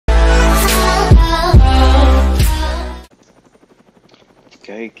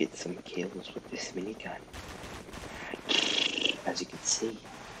go get some kills with this minigun. As you can see,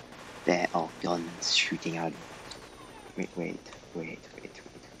 there are guns shooting out. Wait.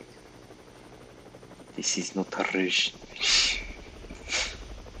 This is not a rush.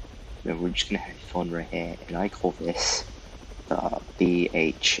 No, we're just gonna have fun right here, and I call this the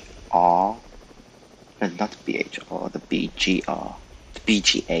BHR. No, not the BHR, the BGR. The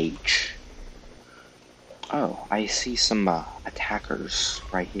BGH. Oh, I see some attackers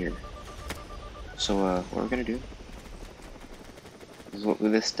right here. So what we're gonna do is what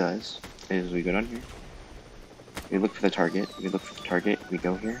this does is we go down here, we look for the target, we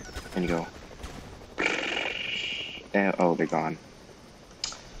go here, and go. Oh, they're gone.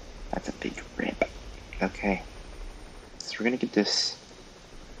 That's a big rip. Okay. So we're gonna get this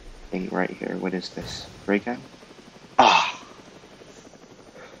thing right here. What is this? Ray gun? Ah!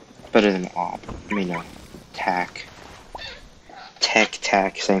 Better than op. I mean, no. Tac.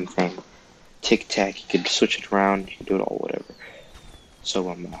 Tac, same thing. Tic tac, you could switch it around, you can do it all, whatever. So,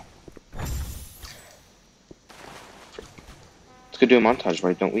 let's go do a montage,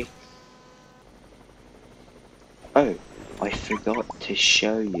 right, don't we? Oh, I forgot to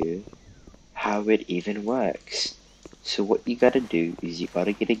show you how it even works. So what you gotta do is you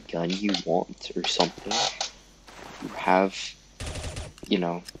gotta get a gun you want or something. You have, you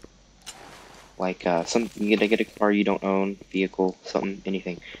know, like something, you gotta get a car you don't own, vehicle, something,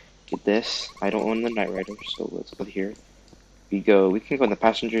 anything. Get this. I don't own the Night Rider, so let's go here. We can go in the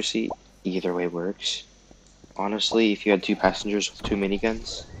passenger seat. Either way works. Honestly, if you had two passengers with two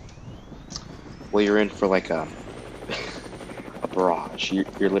miniguns, well, you're in for like a barrage. You're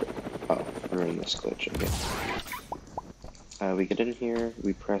literally. Oh, we're in this glitch. Okay. We get in here.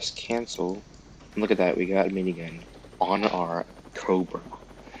 We press cancel. And look at that. We got a minigun on our Cobra.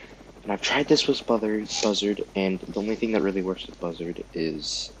 And I've tried this with Buzzard, and the only thing that really works with Buzzard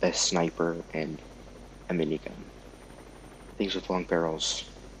is a sniper and a minigun. Things with long barrels.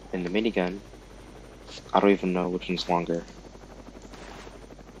 And the minigun, I don't even know which one's longer.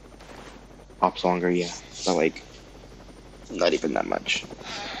 Op's longer, yeah. But like, not even that much.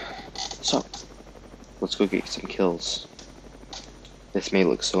 So, let's go get some kills. This may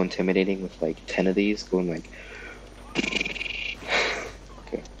look so intimidating with like 10 of these going like.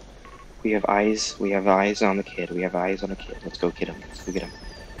 Okay. We have eyes on the kid. Let's go get him.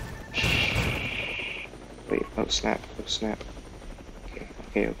 Wait, oh snap. Okay.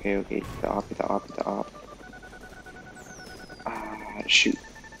 The op. Ah, shoot.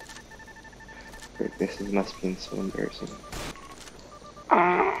 Frick, this must be so embarrassing.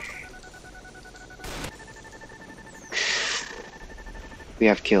 Ah. We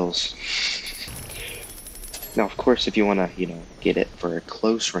have kills. Now, of course, if you want to, get it for a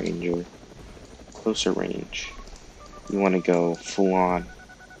closer range, you want to go full on.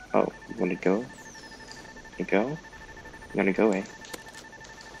 Oh, you want to go? You want to go, eh?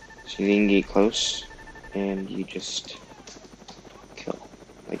 So you can get close, and you just kill,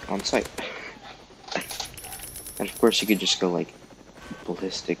 like, on sight. And of course, you could just go, like,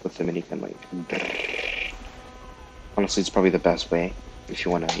 ballistic with the minigun, like, honestly, it's probably the best way if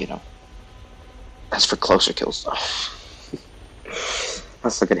you want to, that's for closer kills.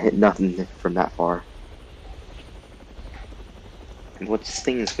 That's not gonna hit nothing from that far. And what this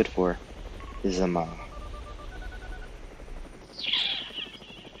thing is good for is, what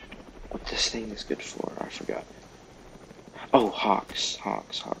this thing is good for, I forgot. Oh, hawks.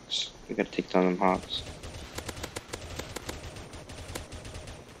 We gotta take down them hawks.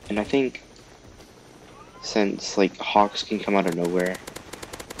 And I think, since, like, hawks can come out of nowhere,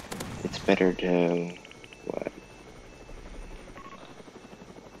 it's better to, what?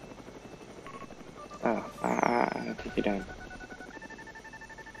 Oh, take it down.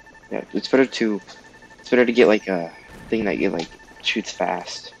 Yeah, it's better to get, like, a thing that, like, shoots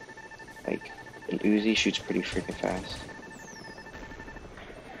fast. Like, an Uzi shoots pretty freaking fast.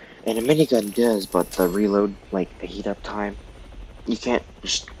 And a minigun does, but the reload, like, the heat up time, you can't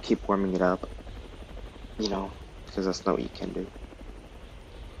just keep warming it up, because that's not what you can do.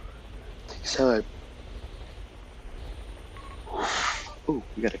 Takes time. Ooh,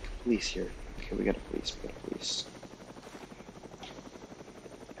 we got a police here. Okay, we got a police.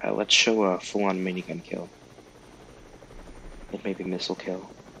 Let's show a full-on minigun kill. And maybe missile kill.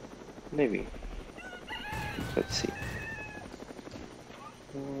 Maybe. Let's see.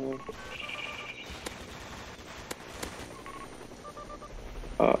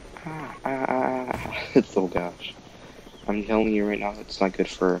 Oh gosh. I'm telling you right now, it's not good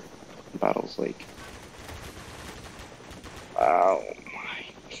for battles like. Oh my.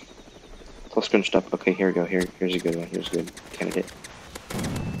 Close scrunched up. Okay, here we go. Here's a good one. Here's a good candidate.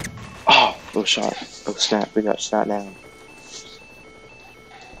 Oh shot. Oh snap, we got shot down.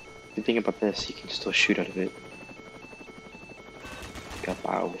 The thing about this, you can still shoot out of it. Got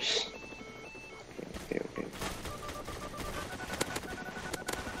bows. Okay.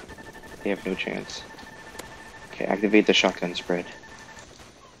 They have no chance. Okay, activate the shotgun spread.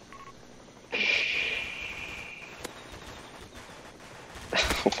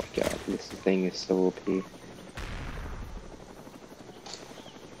 Oh my god, this thing is so OP.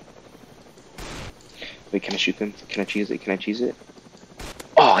 Wait, can I shoot them? Can I cheese it? Can I cheese it?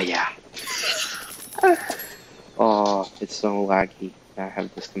 Oh yeah! Oh, it's so laggy. I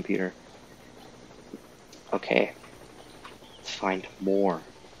have this computer. Okay. Let's find more.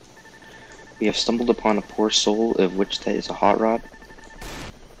 We have stumbled upon a poor soul, of which that is a hot rod.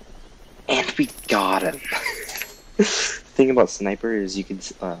 And we got him! The thing about sniper is you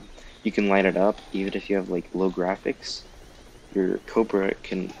can light it up even if you have like low graphics. Your Cobra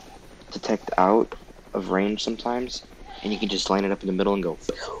can detect out of range sometimes, and you can just line it up in the middle and go.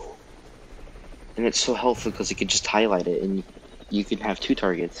 And it's so helpful because you can just highlight it, and you can have 2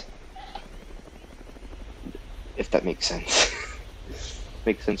 targets. If that makes sense.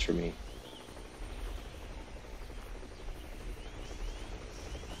 Makes sense for me.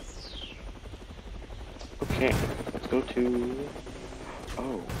 Okay, let's go to...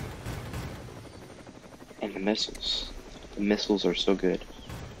 Oh. And the missiles. The missiles are so good.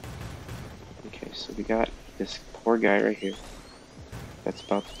 Okay, so we got this poor guy right here that's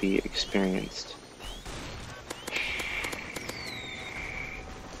about to be experienced.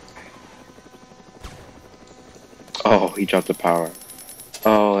 Oh, he dropped the power.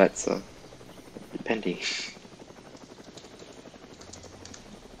 Oh, that's a pendy.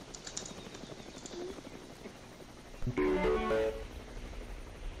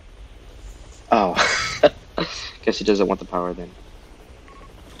 Oh. Guess he doesn't want the power then.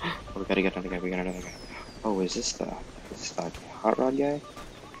 Oh, we got another guy, we got another guy. Oh, is this the hot rod guy?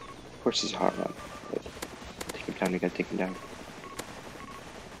 Of course he's a hot rod. Wait, take him down, we gotta take him down.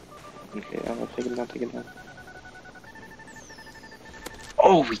 Okay, I'll take him down,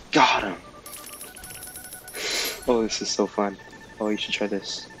 Oh, we got him! Oh, this is so fun. Oh, you should try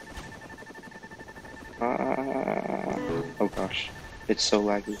this. Oh gosh. It's so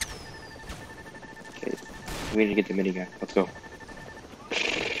laggy. Okay, we need to get the minigun. Let's go.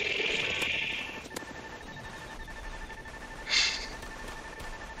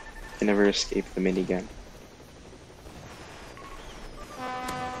 I never escaped the minigun.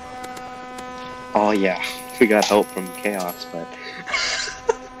 Oh yeah, we got help from Chaos, but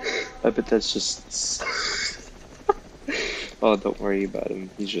I bet that's just... Oh, don't worry about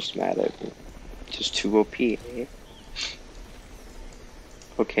him. He's just mad at me. Just too OP, eh?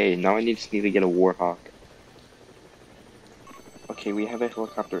 Okay, now I just need to get a Warhawk. Okay, we have a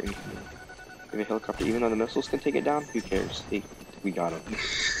helicopter incoming. We have a helicopter. Even though the missiles can take it down, who cares? We got him.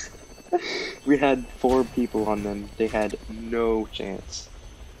 We had 4 people on them. They had no chance.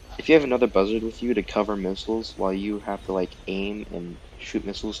 If you have another buzzard with you to cover missiles while you have to like aim and shoot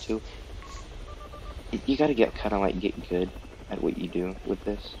missiles too, you gotta get get good at what you do with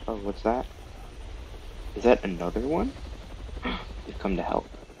this. Oh, what's that? Is that another one? They've come to help.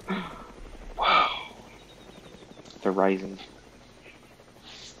 Wow. They're rising.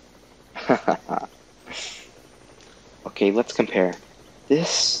 Okay, let's compare.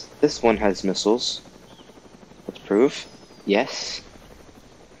 This one has missiles. Let's prove. Yes.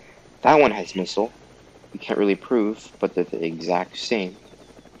 That one has missile. We can't really prove, but they're the exact same.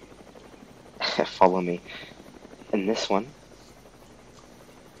 Follow me. And this one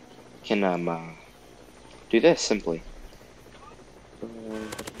can do this simply.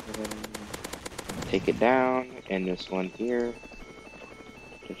 Take it down, and this one here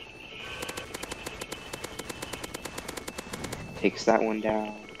takes that one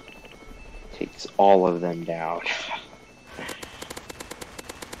down. Takes all of them down.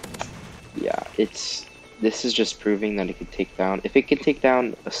 Yeah, this is just proving that it can take down, if it can take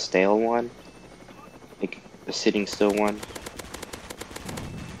down a stale one, like a sitting still one,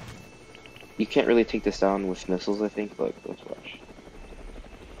 you can't really take this down with missiles, I think. Look, let's watch.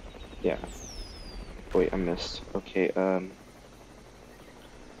 Yeah. Wait, I missed. Okay, we're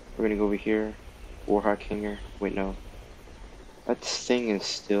gonna go over here. Warhawk Hanger. Wait, no. That thing is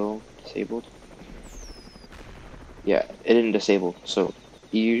still disabled. Yeah, it didn't disable, so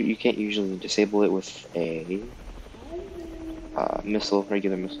you can't usually disable it with a missile,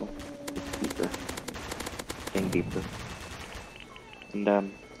 regular missile. Beeper. Gang beeper. And that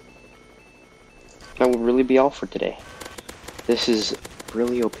would really be all for today. This is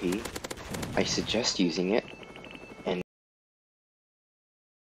really OP. I suggest using it.